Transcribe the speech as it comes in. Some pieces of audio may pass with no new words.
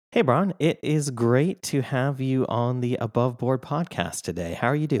Hey, Brian, it is great to have you on the Above Board podcast today. How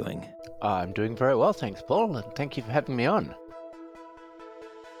are you doing? I'm doing very well, thanks, Paul, and thank you for having me on.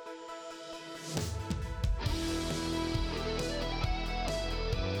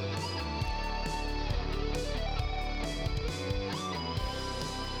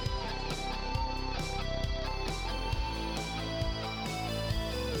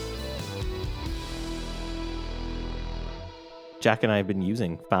 Jack and I have been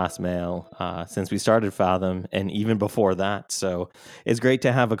using Fastmail since we started Fathom and even before that. So it's great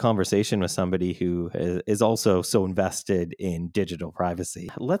to have a conversation with somebody who is also so invested in digital privacy.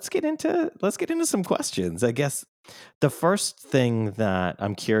 Let's get into some questions. I guess the first thing that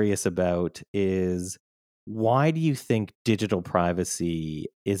I'm curious about is, why do you think digital privacy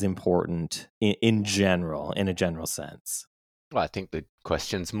is important in general, in a general sense? Well, I think the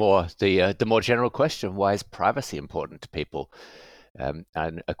question's more the more general question: why is privacy important to people?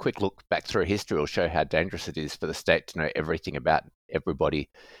 And a quick look back through history will show how dangerous it is for the state to know everything about everybody.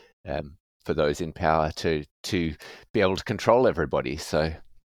 For those in power to be able to control everybody. So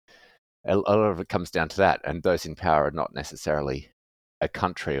a lot of it comes down to that, and those in power are not necessarily a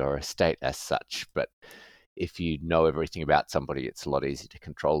country or a state as such, but if you know everything about somebody, it's a lot easier to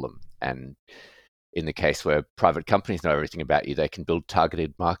control them. And in the case where private companies know everything about you, they can build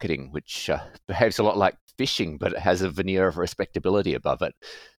targeted marketing, which behaves a lot like phishing, but it has a veneer of respectability above it.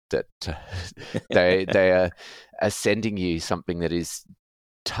 That they are sending you something that is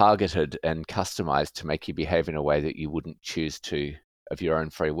targeted and customized to make you behave in a way that you wouldn't choose to of your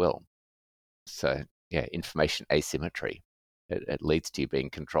own free will. So yeah, information asymmetry. It leads to you being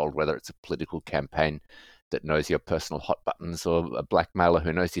controlled, whether it's a political campaign that knows your personal hot buttons or a blackmailer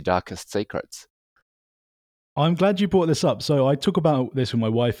who knows your darkest secrets. I'm glad you brought this up. So I talk about this with my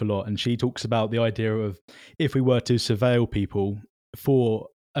wife a lot, and she talks about the idea of if we were to surveil people for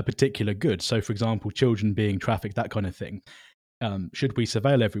a particular good. So, for example, children being trafficked, that kind of thing. Should we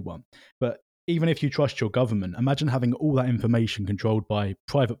surveil everyone? But even if you trust your government, imagine having all that information controlled by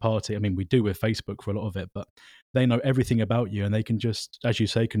private party. I mean, we do with Facebook for a lot of it, but they know everything about you, and they can just, as you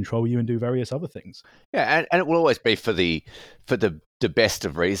say, control you and do various other things. Yeah, and it will always be for the best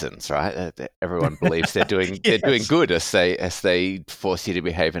of reasons, right? Everyone believes they're doing Yes. they're doing good as they force you to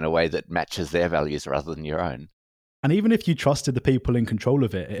behave in a way that matches their values rather than your own. And even if you trusted the people in control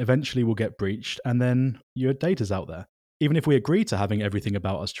of it, it eventually will get breached, and then your data's out there. Even if we agree to having everything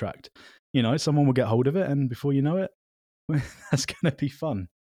about us tracked, someone will get hold of it, and before you know it, that's going to be fun.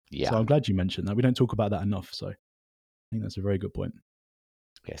 Yeah. So I'm glad you mentioned that. We don't talk about that enough. So I think that's a very good point.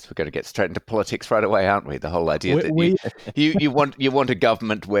 Yes, we're going to get straight into politics right away, aren't we? The whole idea that you want a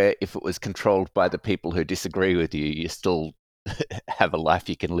government where if it was controlled by the people who disagree with you, you still have a life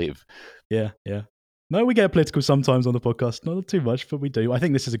you can live. Yeah. No, we get political sometimes on the podcast. Not too much, but we do. I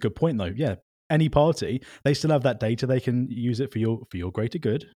think this is a good point, though. Yeah, any party, they still have that data. They can use it for your greater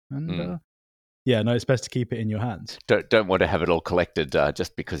good. And yeah, no, it's best to keep it in your hands. Don't want to have it all collected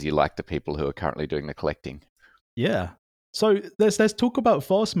just because you like the people who are currently doing the collecting. Yeah. So let's talk about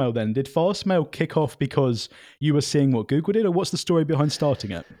Fastmail then. Did Fastmail kick off because you were seeing what Google did, or what's the story behind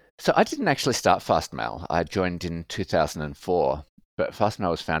starting it? So I didn't actually start Fastmail. I joined in 2004, but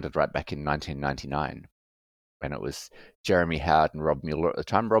Fastmail was founded right back in 1999. And it was Jeremy Howard and Rob Mueller at the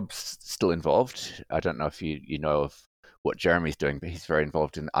time. Rob's still involved. I don't know if you know of what Jeremy's doing, but he's very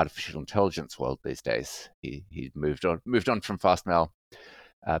involved in the artificial intelligence world these days. He moved on from Fastmail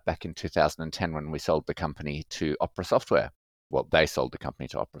back in 2010 when we sold the company to Opera Software. Well, they sold the company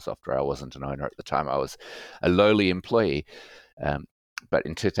to Opera Software. I wasn't an owner at the time. I was a lowly employee. But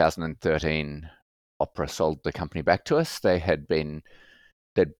in 2013, Opera sold the company back to us. They'd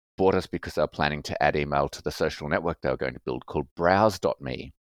bought us because they were planning to add email to the social network they were going to build called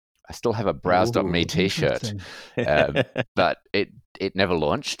Browse.me. I still have a Browse.me t-shirt, but it never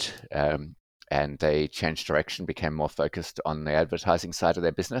launched. And they changed direction, became more focused on the advertising side of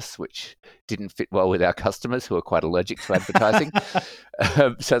their business, which didn't fit well with our customers who are quite allergic to advertising.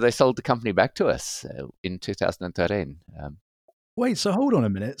 So they sold the company back to us in 2013. Wait, so hold on a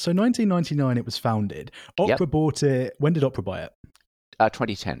minute. So 1999 it was founded. Opera bought it. When did Opera buy it?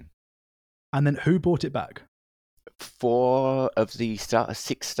 2010. And then who bought it back? 4 of the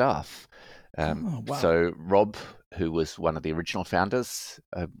 6 staff. Wow. So Rob, who was one of the original founders,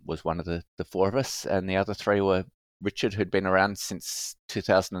 was one of the 4 of us, and the other 3 were Richard, who'd been around since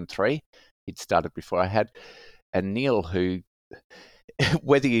 2003. He'd started before I had, and Neil, who,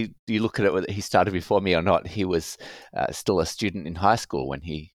 whether you look at it, whether he started before me or not, he was still a student in high school when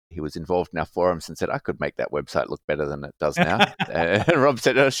he was involved in our forums and said, I could make that website look better than it does now. And Rob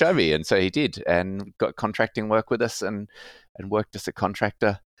said, show me. And so he did, and got contracting work with us and worked as a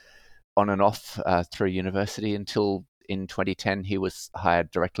contractor on and off through university until in 2010 he was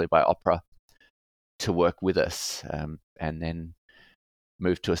hired directly by Opera to work with us, and then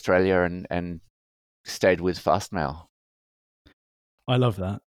moved to Australia and stayed with Fastmail. I love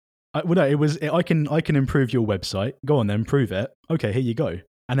that. I can improve your website. Go on then, improve it. Okay, here you go.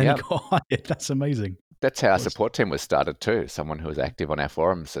 And then you got hired. That's amazing. That's how our support team was started too. Someone who was active on our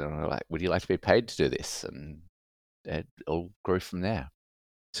forums and were like, would you like to be paid to do this? And it all grew from there.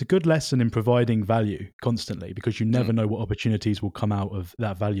 It's a good lesson in providing value constantly, because you never know what opportunities will come out of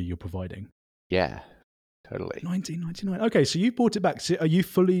that value you're providing. Yeah, totally. 1999. Okay, so you brought it back. So are you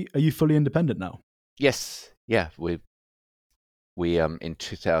fully independent now? Yes. Yeah. We in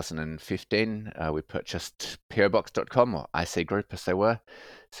 2015 we purchased POBox.com, or IC Group as they were.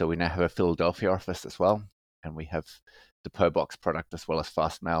 So we now have a Philadelphia office as well, and we have the POBox product as well as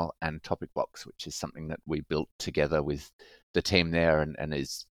Fastmail and TopicBox, which is something that we built together with the team there, and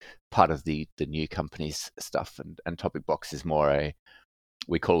is part of the new company's stuff. And TopicBox is more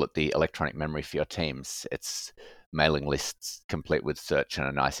we call it the electronic memory for your teams. It's mailing lists complete with search and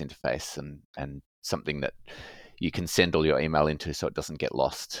a nice interface, and something that you can send all your email into so it doesn't get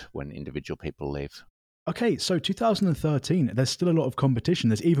lost when individual people leave. Okay, so 2013, there's still a lot of competition.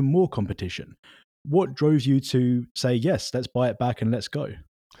 There's even more competition. What drove you to say, yes, let's buy it back and let's go?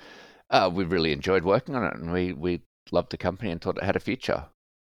 We really enjoyed working on it, and we loved the company and thought it had a future.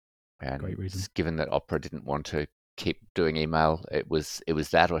 And great reason. Given that Opera didn't want to keep doing email, it was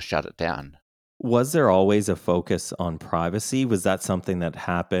that or shut it down. Was there always a focus on privacy? Was that something that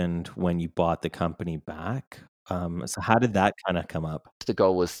happened when you bought the company back? So how did that kind of come up? The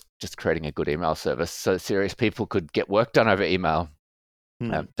goal was just creating a good email service so serious people could get work done over email.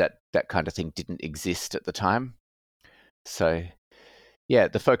 That kind of thing didn't exist at the time. So, yeah,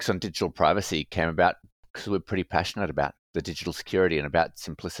 the focus on digital privacy came about because we're pretty passionate about the digital security and about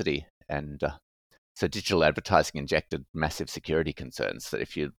simplicity. And so digital advertising injected massive security concerns that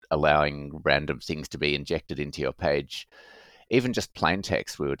if you're allowing random things to be injected into your page, even just plain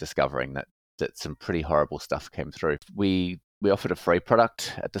text, we were discovering that some pretty horrible stuff came through. We offered a free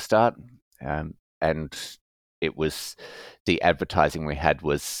product at the start, and it was the advertising we had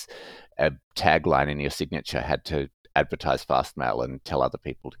was a tagline in your signature had to advertise Fastmail and tell other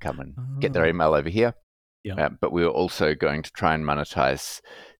people to come and get their email over here. Yeah. But we were also going to try and monetize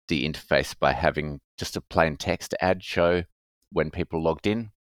the interface by having just a plain text ad show when people logged in,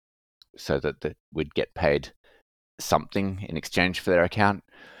 so that we'd get paid something in exchange for their account.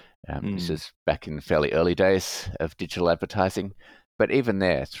 This is back in the fairly early days of digital advertising. But even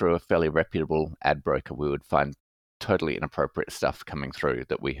there, through a fairly reputable ad broker, we would find totally inappropriate stuff coming through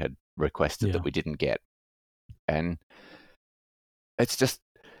that we had requested that we didn't get. And it's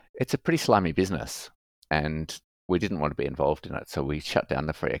a pretty slimy business. And we didn't want to be involved in it. So we shut down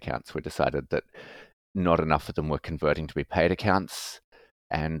the free accounts. We decided that not enough of them were converting to be paid accounts.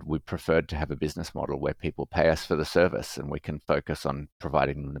 And we preferred to have a business model where people pay us for the service and we can focus on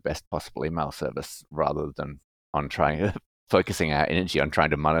providing them the best possible email service rather than on focusing our energy on trying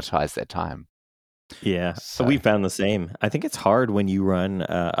to monetize their time. Yeah, so we found the same. I think it's hard when you run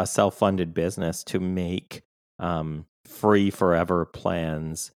a self-funded business to make free forever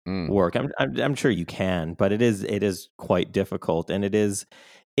plans work. I'm sure you can, but it is quite difficult, and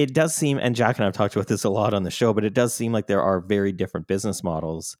it does seem, and Jack and I have talked about this a lot on the show, but it does seem like there are very different business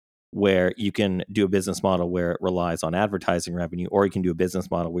models where you can do a business model where it relies on advertising revenue, or you can do a business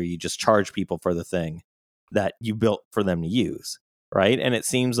model where you just charge people for the thing that you built for them to use, right? And it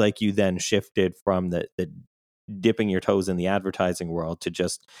seems like you then shifted from the dipping your toes in the advertising world to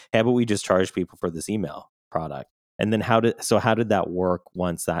just, hey, but we just charge people for this email product. And then how did that work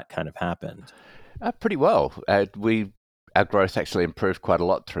once that kind of happened? Pretty well. Our growth actually improved quite a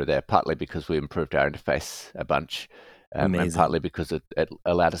lot through there, partly because we improved our interface a bunch, and partly because it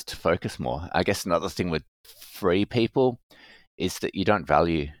allowed us to focus more. I guess another thing with free people is that you don't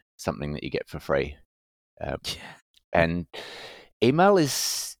value something that you get for free. And email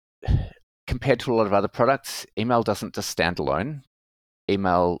is, compared to a lot of other products, email doesn't just stand alone.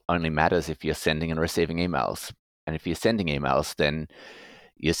 Email only matters if you're sending and receiving emails. And if you're sending emails, then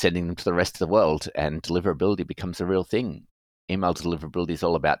you're sending them to the rest of the world, and deliverability becomes a real thing. Email deliverability is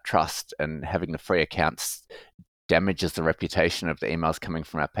all about trust, and having the free accounts damages the reputation of the emails coming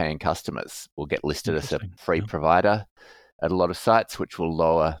from our paying customers. We'll get listed as a free provider at a lot of sites, which will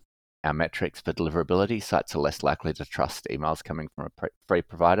lower our metrics for deliverability. Sites are less likely to trust emails coming from a free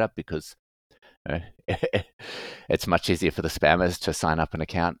provider because it's much easier for the spammers to sign up an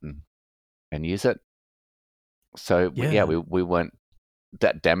account and use it. So we weren't,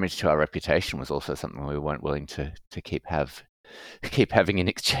 that damage to our reputation was also something we weren't willing to have keep having in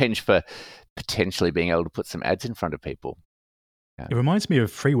exchange for potentially being able to put some ads in front of people. It reminds me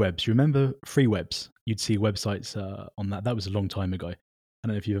of free webs. You remember free webs? You'd see websites on that. That was a long time ago. I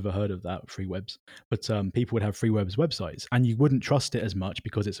don't know if you've ever heard of that, free webs. But people would have free webs websites, and you wouldn't trust it as much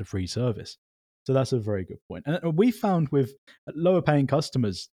because it's a free service. So that's a very good point. And we found with lower paying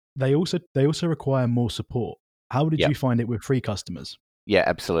customers, they also require more support. How did you find it with free customers? Yeah,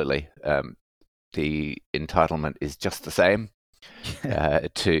 absolutely. The entitlement is just the same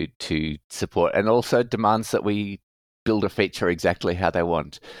to support, and also demands that we build a feature exactly how they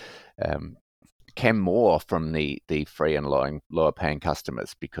want. Came more from the free and lower paying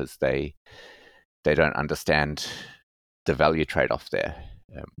customers because they don't understand the value trade-off there.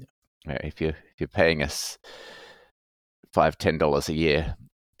 If you're paying us $5-10 a year,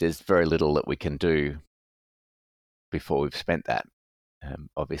 there's very little that we can do before we've spent that.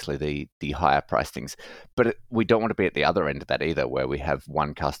 Obviously, the higher price things, but we don't want to be at the other end of that either, where we have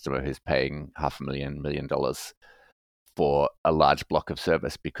one customer who's paying $500,000, $1 million for a large block of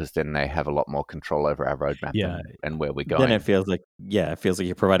service, because then they have a lot more control over our roadmap and where we're going. Then it feels like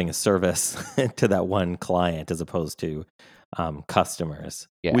you're providing a service to that one client as opposed to customers.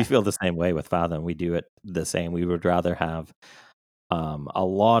 Yeah. We feel the same way with Fathom. We do it the same. We would rather have a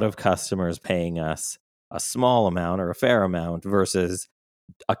lot of customers paying us a small amount or a fair amount versus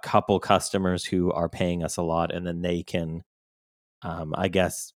a couple customers who are paying us a lot, and then they can, I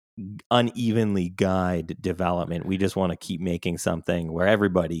guess, unevenly guide development. We just want to keep making something where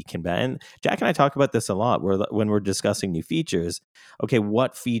everybody can benefit. And Jack and I talk about this a lot when we're discussing new features. Okay,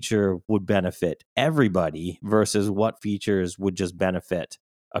 what feature would benefit everybody versus what features would just benefit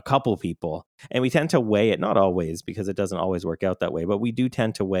a couple people? And we tend to weigh it, not always, because it doesn't always work out that way, but we do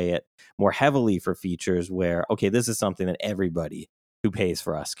tend to weigh it more heavily for features where, okay, this is something that everybody who pays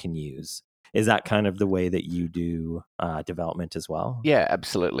for us can use. Is that kind of the way that you do development as well? Yeah,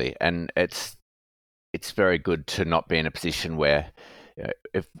 absolutely. And it's very good to not be in a position where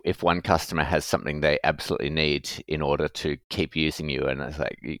if one customer has something they absolutely need in order to keep using you, and it's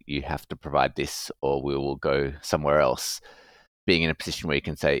like, you have to provide this or we will go somewhere else. Being in a position where you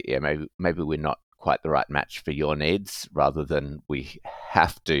can say, yeah, maybe we're not quite the right match for your needs, rather than we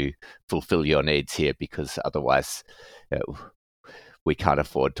have to fulfill your needs here because otherwise we can't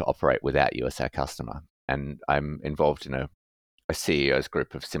afford to operate without you as our customer. And I'm involved in a CEO's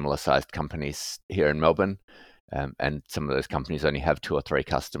group of similar sized companies here in Melbourne. And some of those companies only have 2 or 3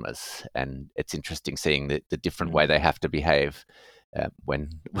 customers. And it's interesting seeing the different way they have to behave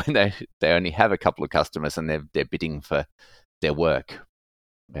when they only have a couple of customers and they're bidding for their work.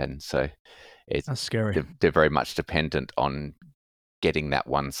 And so that's scary. They're very much dependent on getting that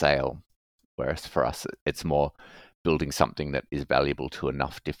one sale. Whereas for us, it's more building something that is valuable to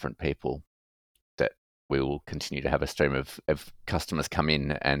enough different people that we will continue to have a stream of customers come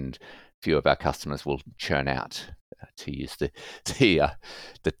in, and few of our customers will churn out, to use the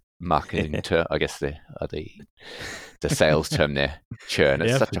marketing term, I guess the sales term there, churn.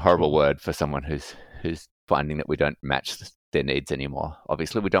 It's such a horrible word for someone who's finding that we don't match their needs anymore.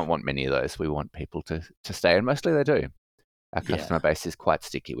 Obviously, we don't want many of those. We want people to stay, and mostly they do. Our customer base is quite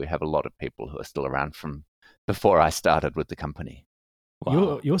sticky. We have a lot of people who are still around from before I started with the company.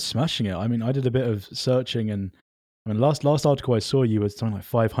 Wow. You're smashing it. I mean, I did a bit of searching, and I mean, last article I saw you was something like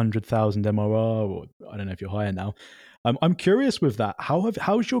 500,000 MRR, or I don't know if you're higher now. I'm curious with that.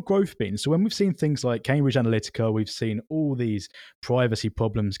 How's your growth been? So when we've seen things like Cambridge Analytica, we've seen all these privacy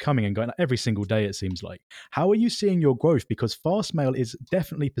problems coming and going every single day, it seems like. How are you seeing your growth? Because Fastmail is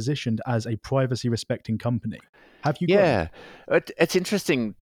definitely positioned as a privacy respecting company. Have you grown? Yeah, it's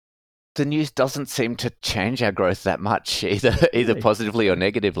interesting. The news doesn't seem to change our growth that much, either positively or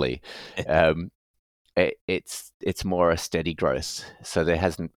negatively. It's more a steady growth. So there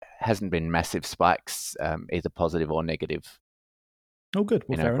hasn't been massive spikes, either positive or negative. Oh, good.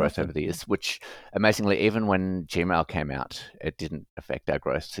 Well, in our growth over the years, which amazingly, even when Gmail came out, it didn't affect our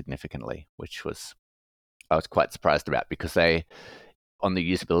growth significantly, which I was quite surprised about, because they, on the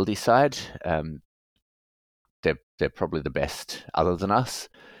usability side, they're probably the best other than us.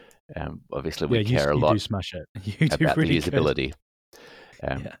 Obviously, we care a lot do smash it. You do about really the usability.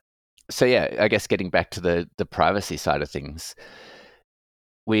 So yeah, I guess getting back to the privacy side of things,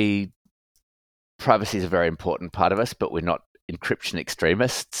 privacy is a very important part of us, but we're not encryption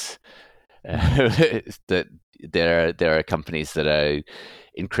extremists. That there are companies that are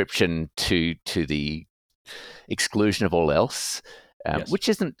encryption to the exclusion of all else. Which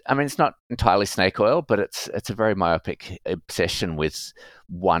isn't, I mean, it's not entirely snake oil, but it's a very myopic obsession with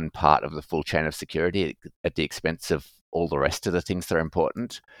one part of the full chain of security at the expense of all the rest of the things that are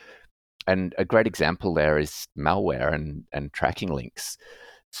important. And a great example there is malware and tracking links.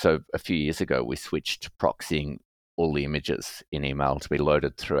 So a few years ago, we switched to proxying all the images in email to be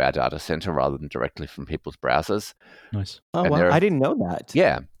loaded through our data center rather than directly from people's browsers. Nice. Oh, And well, I didn't know that.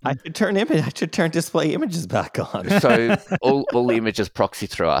 Yeah. I should turn display images back on. So all the images proxy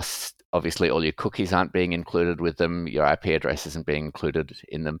through us. Obviously, all your cookies aren't being included with them. Your IP address isn't being included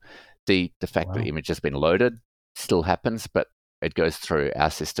in them. The fact that image has been loaded still happens, but it goes through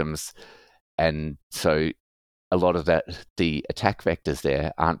our systems. And so a lot of the attack vectors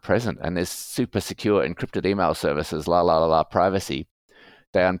there aren't present. And there's super secure encrypted email services, privacy.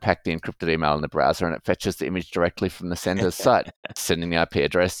 They unpack the encrypted email in the browser and it fetches the image directly from the sender's site, sending the IP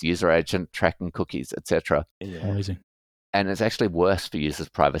address, user agent, tracking cookies, etc. Amazing. And it's actually worse for users'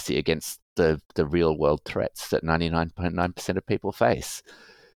 privacy against the real world threats that 99.9% of people face.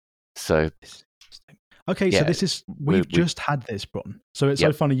 So, okay, so this is we've just had this, Bron. So it's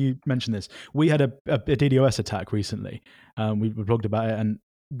so funny you mentioned this. We had a DDoS attack recently. We blogged about it, and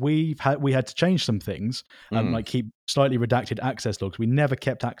we had to change some things, like keep slightly redacted access logs. We never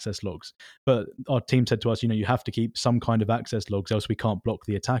kept access logs, but our team said to us, you have to keep some kind of access logs, else we can't block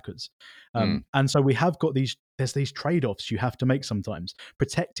the attackers. And so we have got there's these trade-offs you have to make sometimes,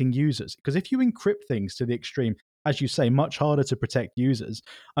 protecting users, because if you encrypt things to the extreme, as you say, much harder to protect users.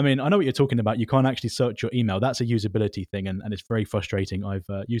 I mean, I know what you're talking about. You can't actually search your email. That's a usability thing, and it's very frustrating. I've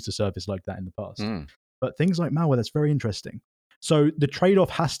used a service like that in the past. But things like malware, that's very interesting. So the trade-off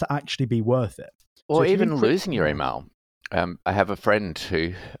has to actually be worth it. Or even losing your email. I have a friend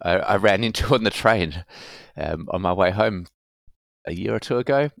who I ran into on the train on my way home a year or two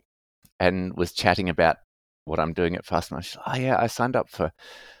ago and was chatting about what I'm doing at Fastmail. She's like, oh, yeah, I signed up for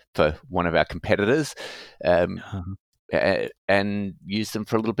one of our competitors and used them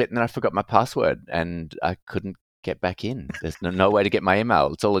for a little bit, and then I forgot my password and I couldn't get back in. There's no way to get my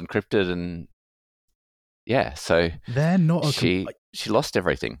email. It's all encrypted, and so they're not she lost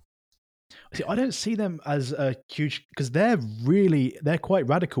everything. See, I don't see them as a huge, because they're quite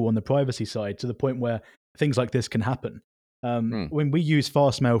radical on the privacy side to the point where things like this can happen. When we use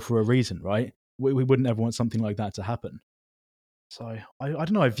Fastmail for a reason, right? We wouldn't ever want something like that to happen. So I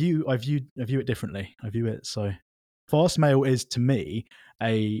don't know. I view it differently. I view it so. Fastmail is, to me,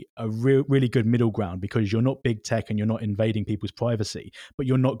 a really good middle ground, because you're not big tech and you're not invading people's privacy, but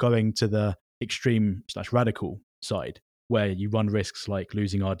you're not going to the extreme / radical side where you run risks like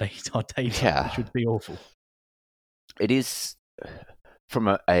losing our data, which would be awful. It is,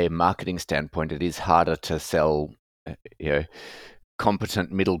 from a marketing standpoint, it is harder to sell,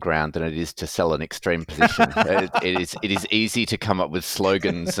 competent middle ground than it is to sell an extreme position. It is easy to come up with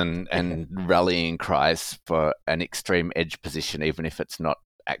slogans and rallying cries for an extreme edge position, even if it's not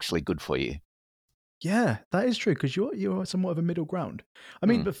actually good for you. Yeah, that is true, because you're somewhat of a middle ground. I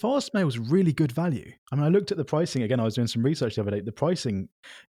mean, but Fastmail is really good value. I mean, I looked at the pricing again. I was doing some research the other day. The pricing,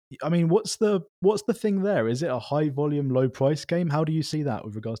 I mean, what's the thing there? Is it a high volume, low price game? How do you see that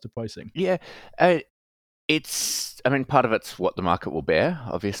with regards to pricing? Yeah, part of it's what the market will bear,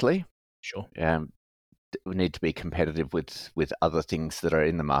 obviously. Sure. We need to be competitive with other things that are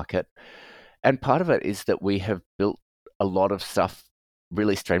in the market. And part of it is that we have built a lot of stuff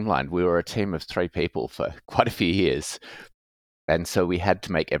really streamlined. We were a team of 3 people for quite a few years. And so we had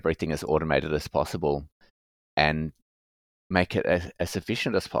to make everything as automated as possible and make it as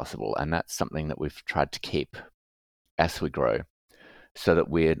efficient as possible. And that's something that we've tried to keep as we grow, so that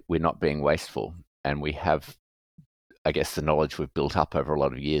we're not being wasteful. And we have, I guess, the knowledge we've built up over a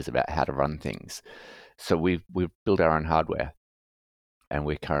lot of years about how to run things. So we've built our own hardware, and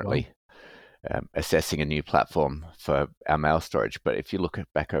we're currently assessing a new platform for our mail storage. But if you look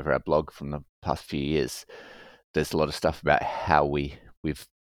back over our blog from the past few years, there's a lot of stuff about how we've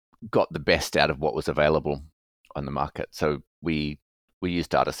got the best out of what was available on the market. So we use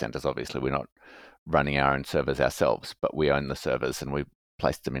data centers. Obviously, we're not running our own servers ourselves, but we own the servers and we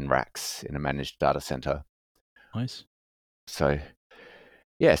place them in racks in a managed data center. Nice. So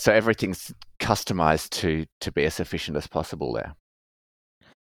so everything's customized to be as efficient as possible there.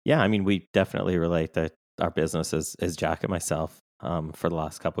 Yeah, I mean, we definitely relate that our business is Jack and myself for the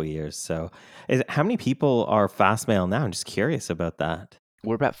last couple of years. So how many people are Fastmail now? I'm just curious about that.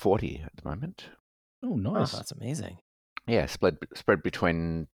 We're about 40 at the moment. Oh, nice. Oh, that's amazing. Yeah, spread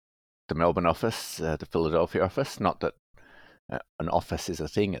between the Melbourne office, the Philadelphia office. Not that an office is a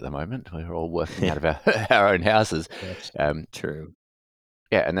thing at the moment. We're all working out of our own houses. True.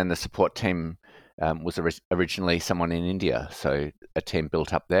 Yeah, and then the support team was originally someone in India, so a team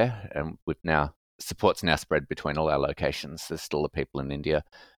built up there, and support's now spread between all our locations. There's still the people in India,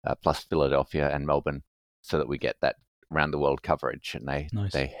 plus Philadelphia and Melbourne, so that we get that round the world coverage, and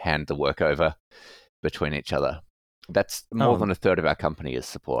Nice. they hand the work over between each other. That's more than a third of our company is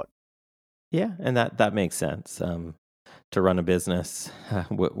support. Yeah, and that makes sense. To run a business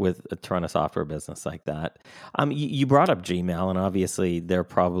to run a software business like that. You brought up Gmail, and obviously they're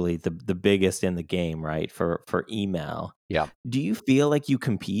probably the biggest in the game, right? For email. Yeah. Do you feel like you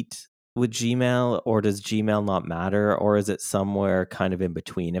compete with Gmail, or does Gmail not matter, or is it somewhere kind of in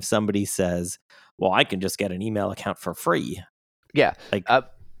between? If somebody says, "Well, I can just get an email account for free," Yeah. like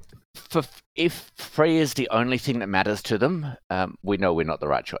if free is the only thing that matters to them, we know we're not the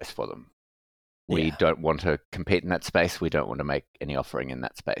right choice for them. We don't want to compete in that space. We don't want to make any offering in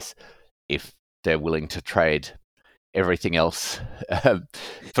that space. If they're willing to trade everything else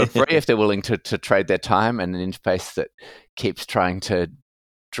for free, if they're willing to trade their time and an interface that keeps trying to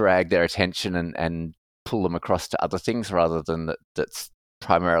drag their attention and pull them across to other things rather than that's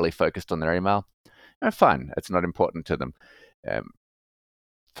primarily focused on their email, fine. It's not important to them.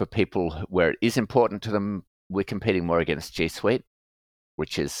 For people where it is important to them, we're competing more against G Suite,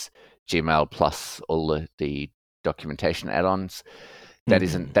 which is Gmail plus all the documentation add-ons. That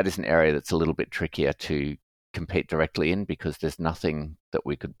is an area that's a little bit trickier to compete directly in because there's nothing that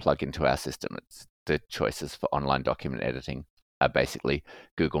we could plug into our system. It's the choices for online document editing are basically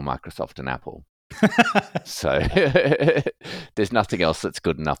Google, Microsoft, and Apple. So there's nothing else that's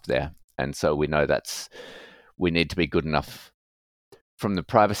good enough there. And so we know we need to be good enough from the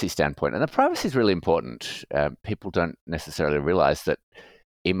privacy standpoint. And the privacy is really important. People don't necessarily realize that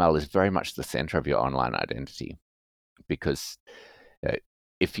email is very much the center of your online identity, because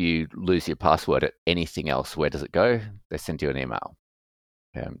if you lose your password at anything else, where does it go? They send you an email,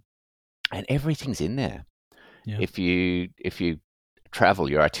 and everything's in there. Yeah. If you travel,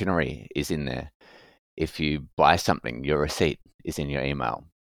 your itinerary is in there. If you buy something, your receipt is in your email.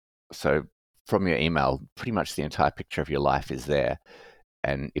 So from your email, pretty much the entire picture of your life is there.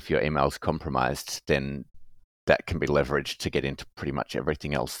 And if your email is compromised, then that can be leveraged to get into pretty much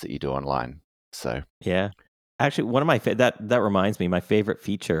everything else that you do online. So yeah, actually, one of my that reminds me, my favorite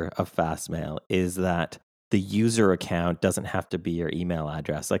feature of Fastmail is that the user account doesn't have to be your email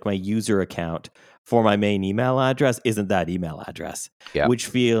address. Like my user account for my main email address isn't that email address, which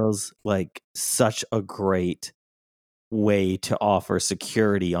feels like such a great way to offer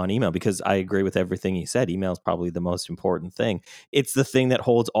security on email, because I agree with everything you said. Email is probably the most important thing. It's the thing that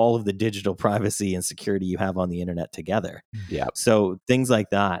holds all of the digital privacy and security you have on the internet together. Yeah. So things like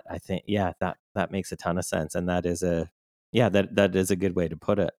that, I think, that makes a ton of sense, and that is a good way to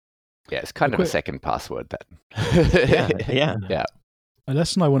put it. Yeah, it's kind of a second password then. Yeah. A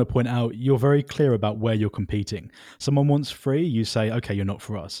lesson I want to point out, you're very clear about where you're competing. Someone wants free, you say, okay, you're not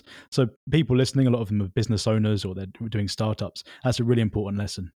for us. So people listening, a lot of them are business owners or they're doing startups. That's a really important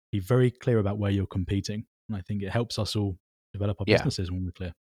lesson. Be very clear about where you're competing. And I think it helps us all develop our businesses when we're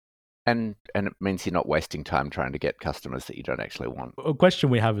clear. And it means you're not wasting time trying to get customers that you don't actually want. A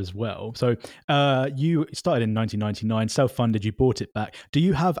question we have as well. So you started in 1999, self-funded, you bought it back. Do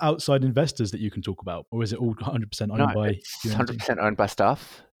you have outside investors that you can talk about? Or is it all 100% owned by it's 100% owned by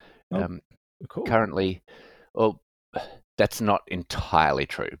staff. Cool. Currently, well, that's not entirely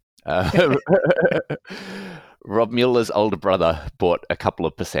true. Rob Mueller's older brother bought a couple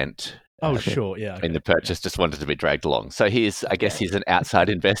of percent. Oh, sure, yeah. Okay. In the purchase, just wanted to be dragged along. So I guess he's an outside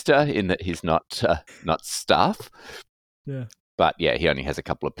investor in that he's not staff. Yeah. But yeah, he only has a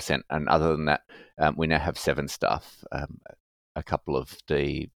couple of percent. And other than that, we now have 7 staff. A couple of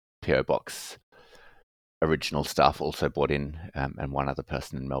the PO Box original staff also bought in, and one other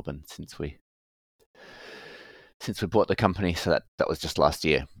person in Melbourne since we bought the company. So that was just last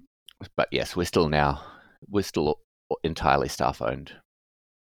year. But yes, we're still entirely staff owned.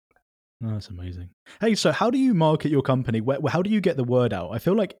 Oh, that's amazing. Hey, so how do you market your company? How do you get the word out? I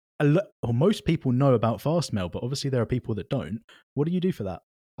feel like most people know about Fastmail, but obviously there are people that don't. What do you do for that?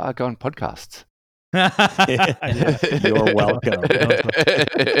 I go on podcasts. You're welcome.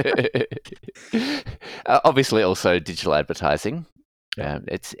 Obviously, also digital advertising.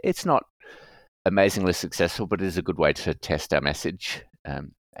 It's not amazingly successful, but it is a good way to test our message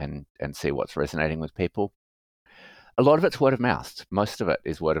and see what's resonating with people. A lot of it's word of mouth. Most of it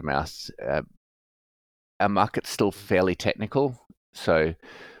is word of mouth. Our market's still fairly technical, so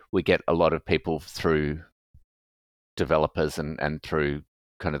we get a lot of people through developers and through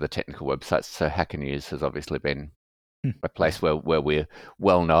kind of the technical websites. So Hacker News has obviously been a place where we're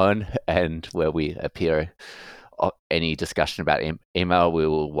well known and where we appear. Any discussion about email, we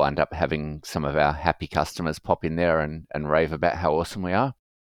will wind up having some of our happy customers pop in there and rave about how awesome we are,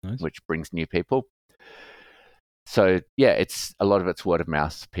 which brings new people. So yeah, a lot of it's word of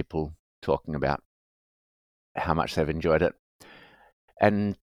mouth, people talking about how much they've enjoyed it.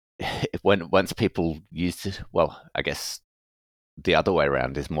 And once people use it, well, I guess the other way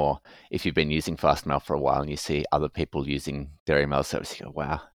around is more if you've been using Fastmail for a while and you see other people using their email service, you go,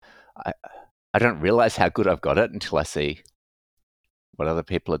 wow, I don't realize how good I've got it until I see what other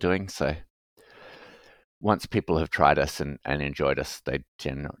people are doing. So once people have tried us and enjoyed us, they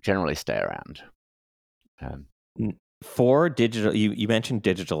generally stay around. For digital, you mentioned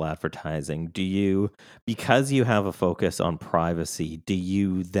digital advertising. Do you, because you have a focus on privacy, do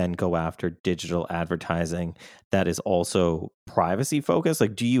you then go after digital advertising that is also privacy focused?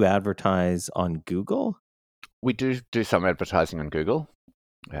 Like, do you advertise on Google? We do some advertising on Google,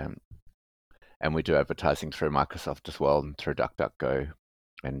 and we do advertising through Microsoft as well, and through DuckDuckGo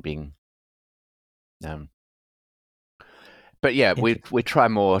and Bing. But yeah, we try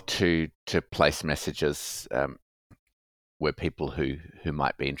more to place messages where people who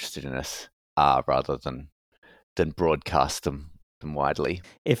might be interested in us are, rather than broadcast them widely.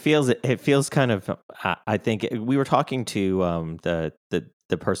 It feels kind of. I think we were talking to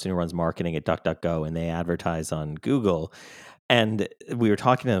the person who runs marketing at DuckDuckGo, and they advertise on Google. And we were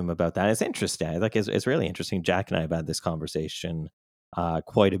talking to them about that. It's interesting. Like it's really interesting. Jack and I have had this conversation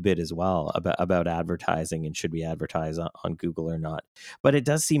quite a bit as well about advertising and should we advertise on Google or not. But it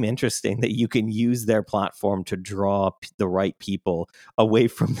does seem interesting that you can use their platform to draw the right people away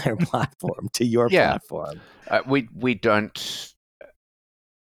from their platform to your platform. We don't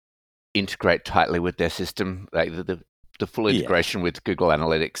integrate tightly with their system. Like the full integration with Google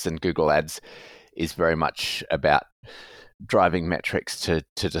Analytics and Google Ads is very much about driving metrics to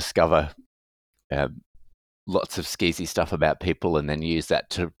discover lots of skeezy stuff about people and then use that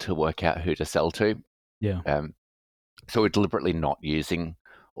to work out who to sell to. Yeah. So we're deliberately not using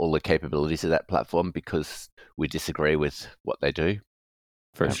all the capabilities of that platform because we disagree with what they do.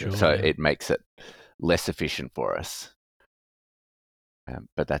 For sure. So it makes it less efficient for us.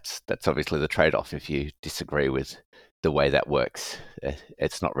 But that's obviously the trade-off. If you disagree with the way that works,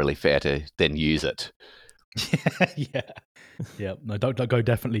 it's not really fair to then use it. Yeah. No, DuckDuckGo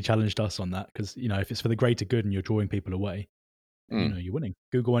definitely challenged us on that because if it's for the greater good and you're drawing people away, you're winning.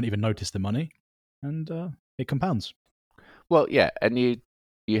 Google won't even notice the money, and it compounds. Well, yeah, and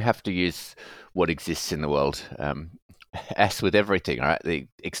you have to use what exists in the world. As with everything, right? The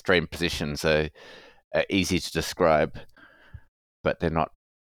extreme positions are easy to describe, but they're not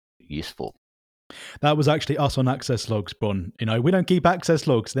useful. That was actually us on access logs, Bron. We don't keep access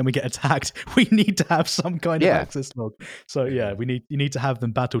logs, then we get attacked. We need to have some kind of access log. So you need to have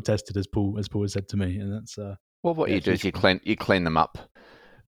them battle tested, as Paul has said to me, and that's what you do is you clean them up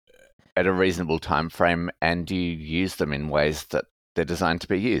at a reasonable time frame, and you use them in ways that they're designed to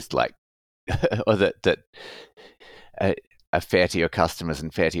be used, like or that are fair to your customers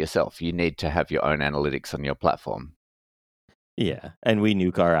and fair to yourself. You need to have your own analytics on your platform. Yeah, and we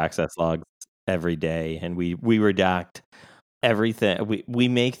nuke our access logs every day, and we redact everything. We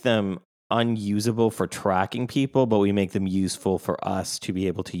make them unusable for tracking people, but we make them useful for us to be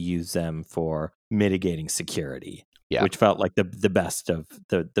able to use them for mitigating security. Yeah. Which felt like the best of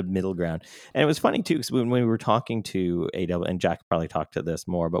the middle ground. And it was funny too, because when we were talking to AWS, and Jack probably talked to this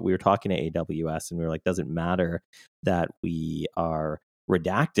more, but we were talking to AWS and we were like, does it matter that we are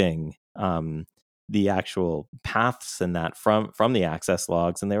redacting the actual paths and that from the access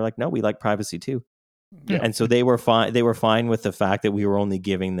logs? And they were like, no, we like privacy too. Yeah. And so they were fine with the fact that we were only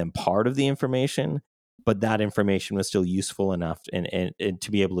giving them part of the information, but that information was still useful enough and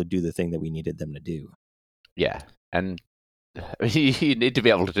to be able to do the thing that we needed them to do. Yeah. And you need to be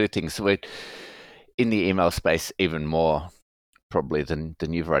able to do things. So we're in the email space even more probably than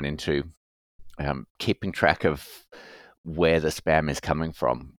you've run into, keeping track of where the spam is coming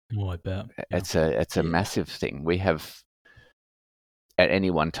from. Oh, I bet. Yeah. It's a massive thing. We have at any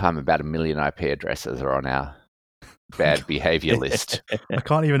one time about 1 million IP addresses are on our bad behavior list. I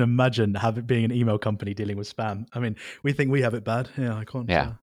can't even imagine being an email company dealing with spam. I mean, we think we have it bad. Yeah, I can't.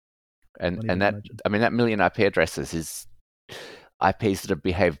 Yeah. And that imagine. I mean, that 1 million IP addresses is IPs that have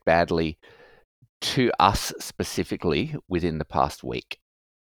behaved badly to us specifically within the past week.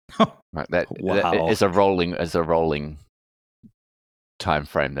 Right, that is a rolling time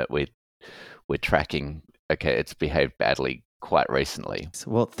frame that we're tracking. Okay, it's behaved badly quite recently.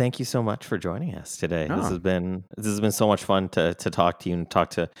 Well, thank you so much for joining us today. Oh. This has been so much fun to talk to you and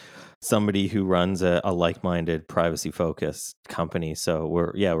talk to somebody who runs a like-minded, privacy-focused company. So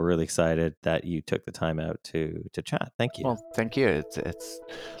we're really excited that you took the time out to chat. Thank you. Well, thank you. It's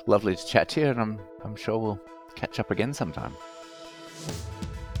lovely to chat to you, and I'm sure we'll catch up again sometime.